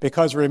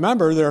 because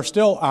remember, they're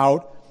still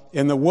out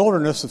in the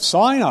wilderness of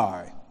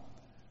Sinai.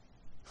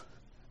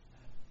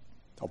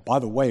 Oh, by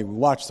the way, we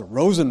watched the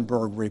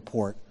Rosenberg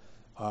report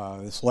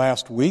this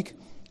last week,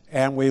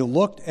 and we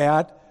looked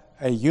at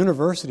a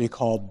university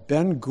called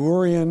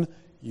Ben-Gurion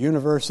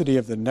University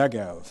of the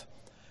Negev.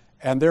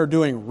 And they're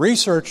doing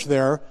research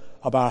there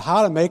about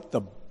how to make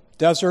the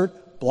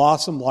desert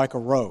blossom like a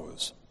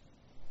rose.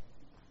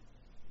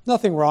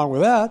 Nothing wrong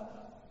with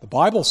that. The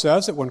Bible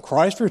says that when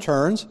Christ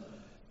returns,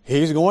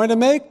 He's going to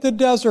make the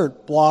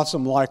desert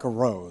blossom like a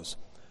rose.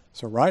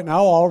 So right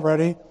now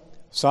already,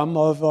 some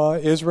of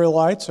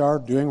Israelites are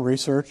doing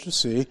research to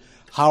see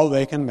how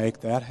they can make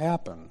that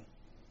happen.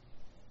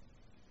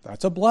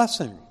 That's a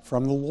blessing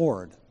from the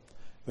Lord,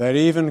 that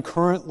even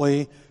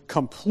currently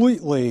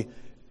completely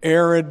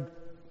arid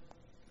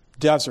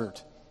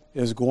desert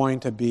is going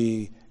to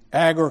be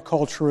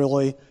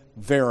agriculturally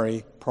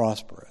very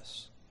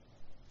prosperous.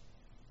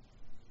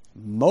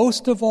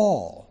 Most of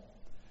all,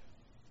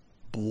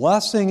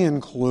 blessing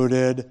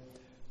included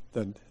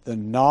the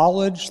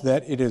knowledge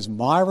that it is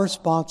my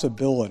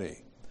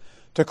responsibility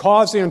to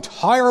cause the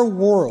entire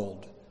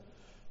world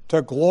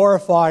to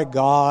glorify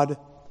God,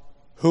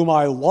 whom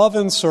I love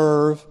and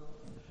serve,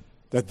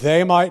 that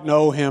they might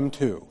know Him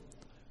too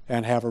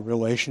and have a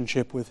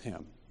relationship with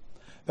Him.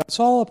 That's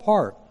all a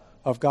part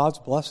of God's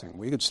blessing.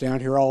 We could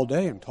stand here all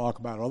day and talk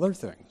about other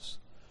things.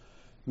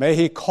 May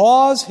He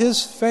cause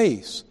His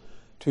face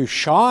to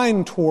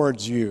shine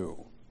towards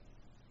you.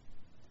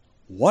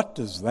 What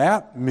does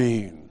that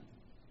mean?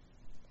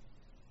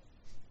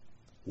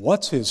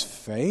 What's His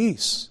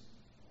face?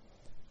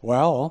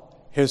 Well,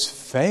 His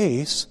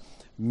face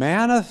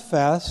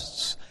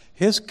manifests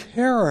His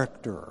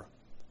character.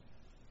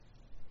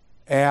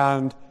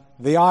 And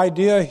the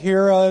idea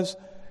here is,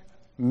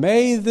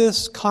 may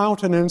this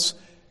countenance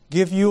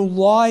give you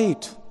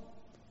light.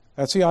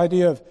 That's the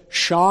idea of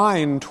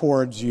shine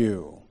towards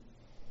you.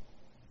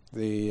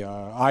 The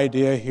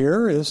idea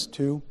here is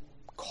to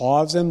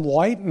cause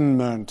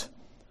enlightenment.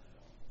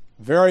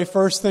 Very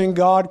first thing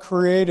God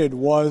created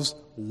was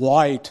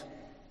light.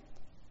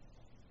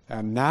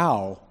 And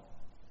now,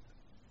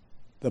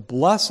 the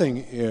blessing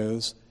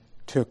is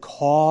to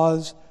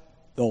cause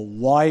the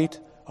light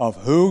of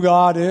who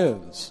God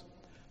is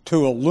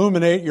to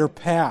illuminate your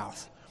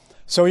path.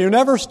 So you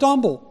never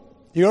stumble.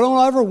 You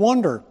don't ever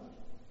wonder,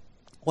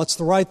 what's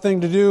the right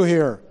thing to do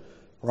here?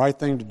 The right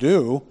thing to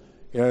do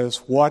is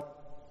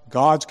what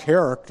God's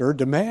character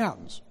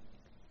demands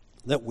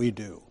that we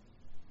do.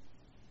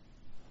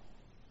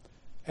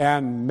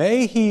 And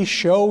may He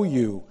show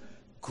you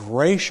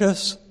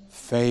gracious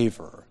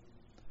favor.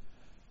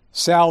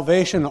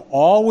 Salvation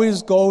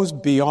always goes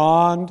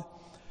beyond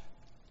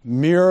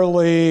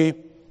merely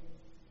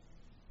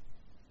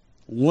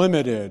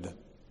limited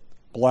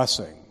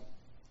blessing.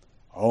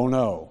 Oh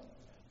no.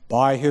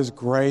 By His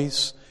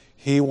grace,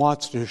 He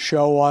wants to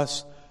show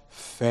us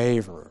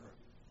favor.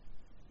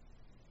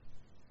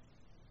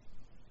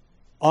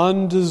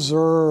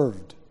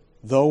 Undeserved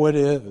though it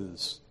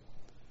is.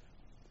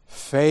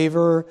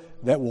 Favor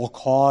that will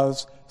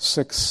cause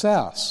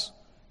success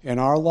in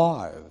our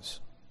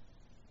lives.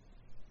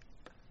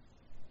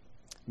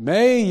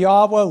 May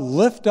Yahweh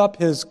lift up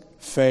His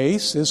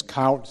face, His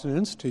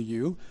countenance to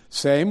you,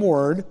 same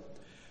word,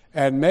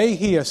 and may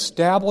He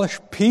establish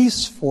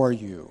peace for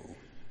you.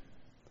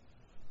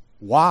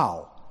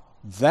 Wow,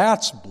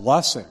 that's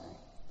blessing.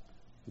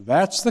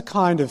 That's the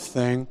kind of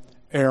thing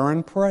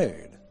Aaron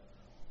prayed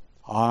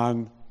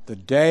on the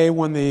day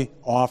when the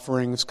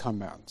offerings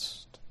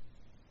commenced.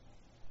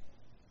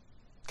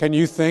 Can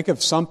you think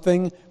of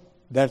something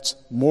that's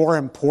more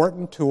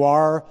important to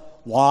our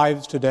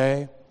lives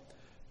today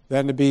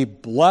than to be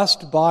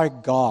blessed by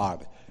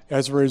God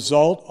as a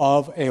result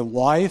of a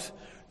life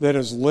that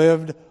is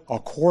lived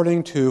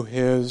according to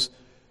His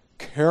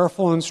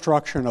careful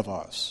instruction of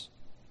us?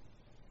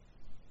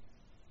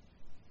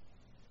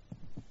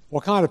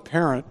 What kind of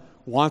parent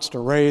wants to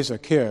raise a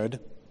kid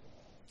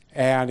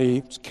and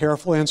he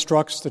carefully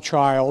instructs the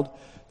child,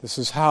 this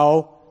is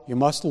how you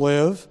must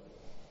live,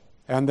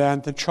 and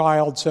then the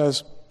child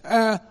says,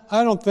 I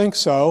don't think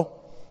so,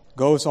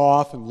 goes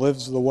off and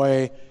lives the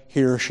way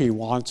he or she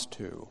wants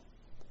to?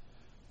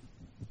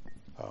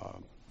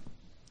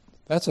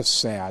 That's a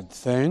sad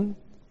thing.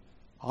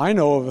 I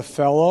know of a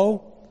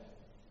fellow,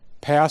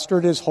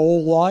 pastored his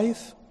whole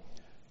life,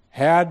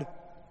 had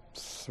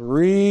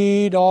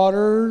 3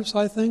 daughters,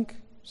 I think,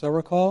 as I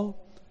recall.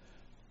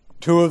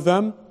 2 of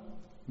them,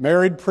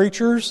 married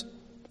preachers,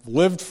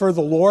 lived for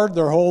the Lord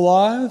their whole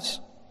lives.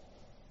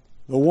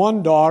 The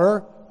one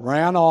daughter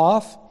ran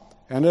off,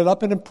 ended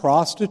up in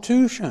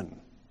prostitution.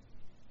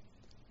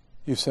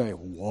 You say,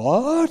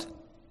 what?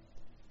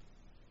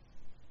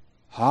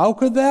 How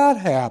could that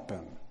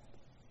happen?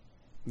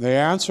 The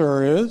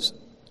answer is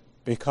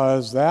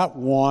because that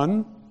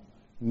one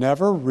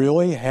never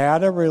really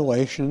had a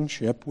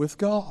relationship with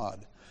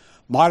God.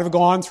 Might have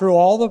gone through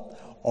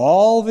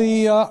all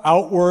the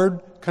outward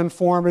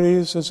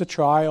conformities as a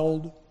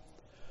child,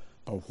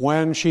 but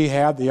when she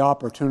had the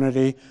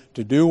opportunity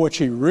to do what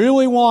she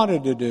really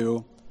wanted to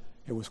do,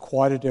 it was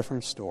quite a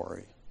different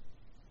story.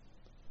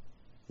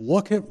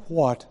 Look at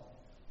what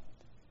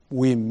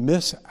we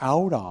miss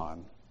out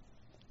on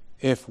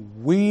if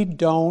we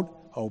don't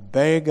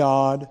obey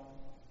God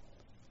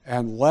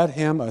and let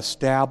Him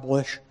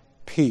establish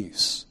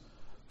peace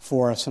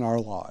for us in our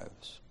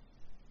lives.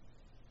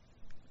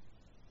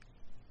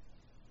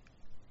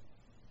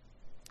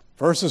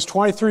 Verses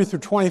 23 through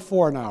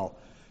 24 now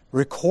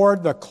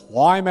record the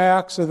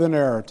climax of the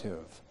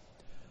narrative.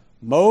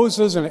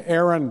 Moses and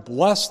Aaron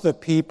bless the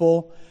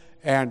people,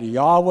 and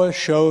Yahweh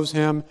shows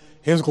him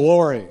His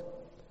glory.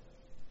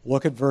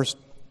 Look at verse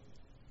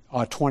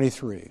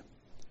 23.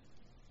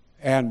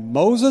 And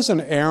Moses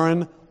and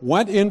Aaron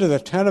went into the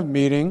tent of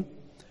meeting,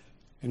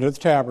 into the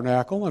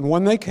tabernacle, and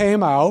when they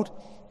came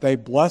out, they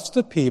blessed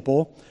the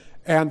people,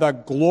 and the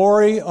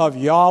glory of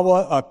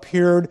Yahweh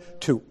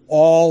appeared to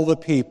all the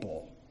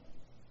people.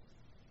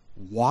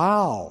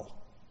 Wow.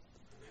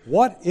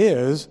 What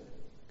is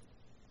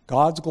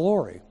God's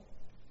glory?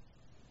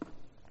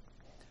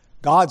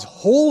 God's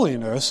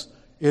holiness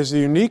is the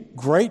unique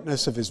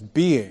greatness of his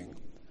being,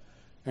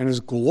 and his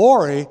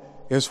glory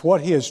is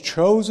what he has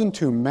chosen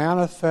to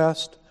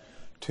manifest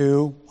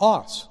to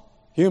us,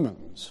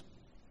 humans.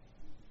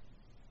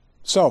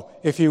 So,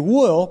 if you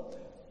will,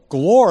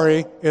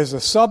 glory is a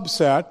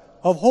subset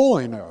of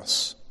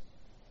holiness.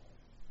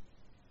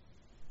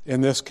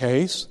 In this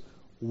case,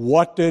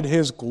 how did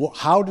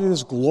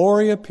his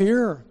glory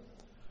appear?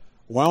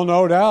 Well,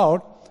 no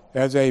doubt,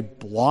 as a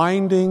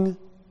blinding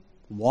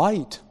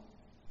light.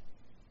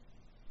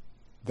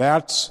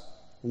 That's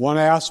one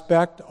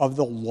aspect of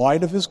the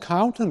light of his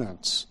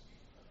countenance.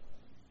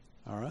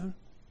 All right?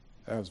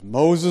 As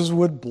Moses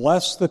would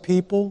bless the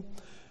people,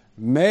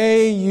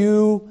 may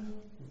you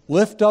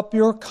lift up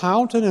your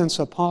countenance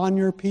upon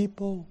your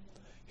people.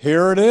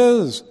 Here it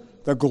is.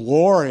 The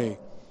glory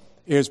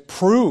is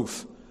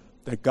proof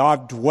that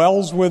God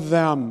dwells with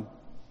them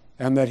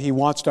and that he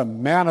wants to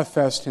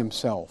manifest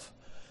himself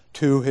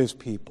to his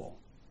people.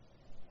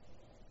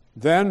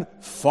 Then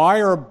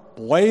fire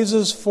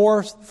blazes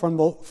forth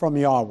from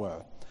Yahweh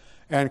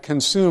and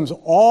consumes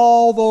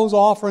all those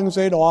offerings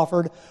they'd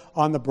offered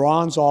on the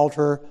bronze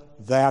altar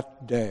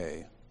that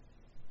day.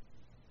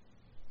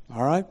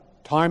 All right?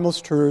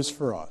 Timeless truths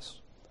for us.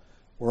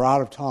 We're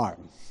out of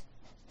time.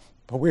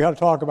 But we got to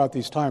talk about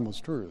these timeless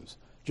truths,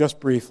 just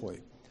briefly.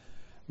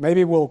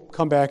 Maybe we'll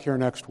come back here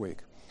next week.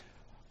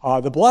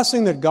 The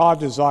blessing that God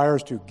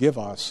desires to give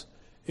us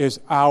is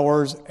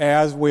ours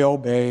as we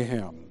obey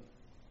him.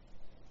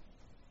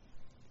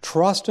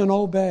 Trust and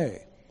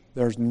obey.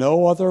 There's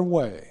no other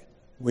way,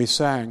 we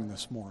sang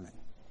this morning.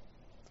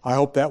 I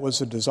hope that was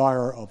the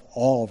desire of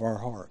all of our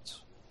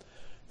hearts.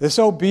 This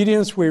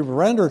obedience we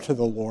render to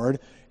the Lord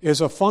is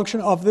a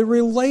function of the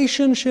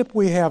relationship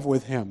we have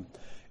with him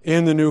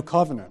in the new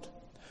covenant,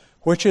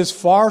 which is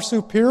far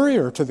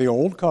superior to the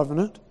old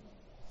covenant.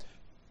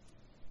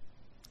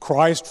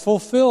 Christ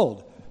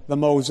fulfilled the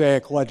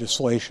Mosaic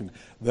legislation.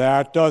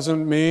 That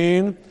doesn't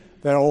mean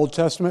that Old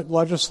Testament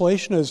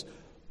legislation is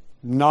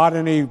not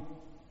any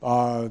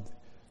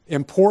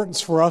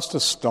importance for us to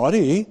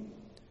study.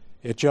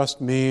 It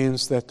just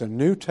means that the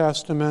New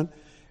Testament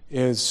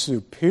is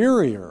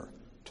superior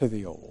to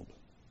the Old.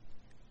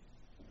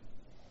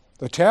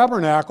 The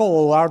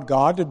tabernacle allowed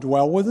God to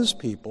dwell with his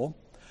people,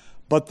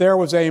 but there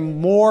was a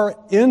more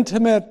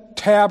intimate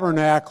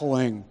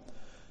tabernacling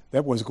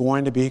that was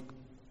going to be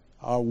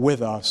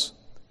with us.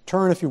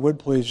 Turn, if you would,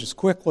 please, just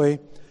quickly,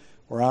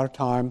 we're out of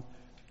time,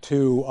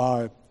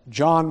 to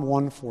John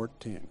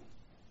 1:14.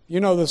 You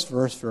know this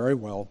verse very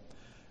well.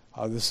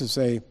 This is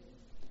a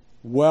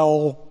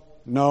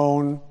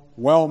well-known,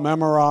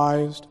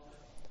 well-memorized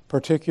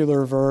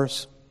particular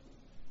verse.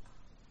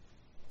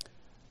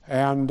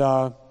 And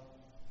I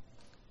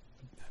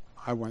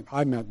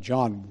meant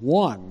John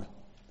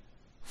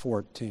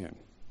 1:14.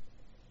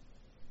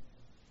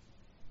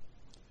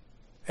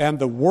 And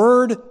the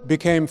Word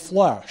became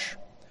flesh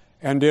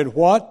and did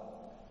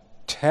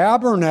what?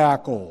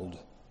 Tabernacled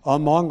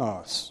among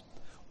us,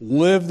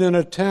 lived in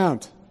a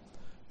tent,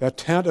 the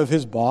tent of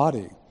his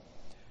body.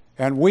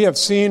 And we have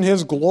seen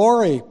his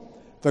glory,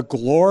 the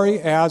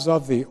glory as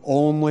of the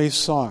only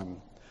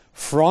Son,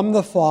 from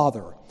the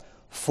Father,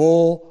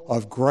 full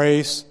of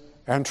grace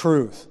and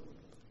truth.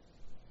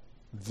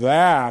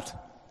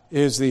 That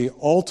is the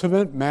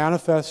ultimate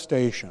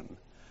manifestation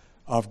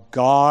of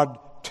God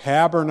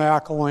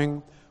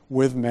tabernacling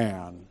with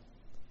man.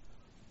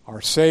 Our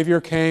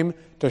Savior came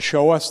to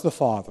show us the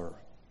Father.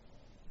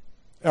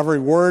 Every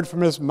word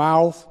from his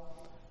mouth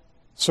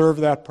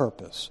served that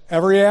purpose.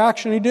 Every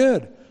action he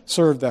did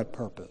served that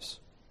purpose.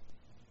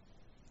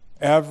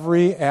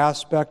 Every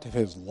aspect of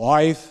his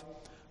life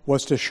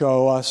was to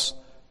show us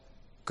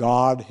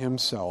God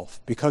himself,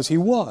 because he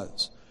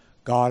was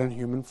God in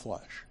human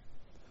flesh.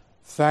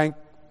 Thank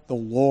the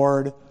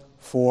Lord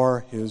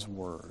for his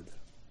word.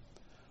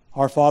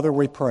 Our Father,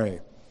 we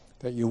pray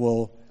that you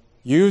will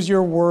use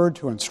your word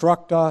to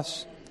instruct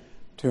us,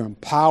 to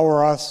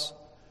empower us,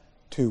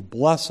 to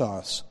bless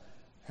us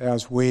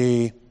as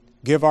we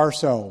give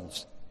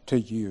ourselves to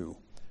you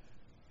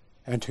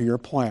and to your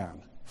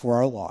plan for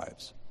our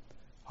lives.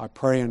 I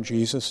pray in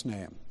Jesus'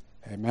 name.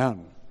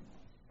 Amen.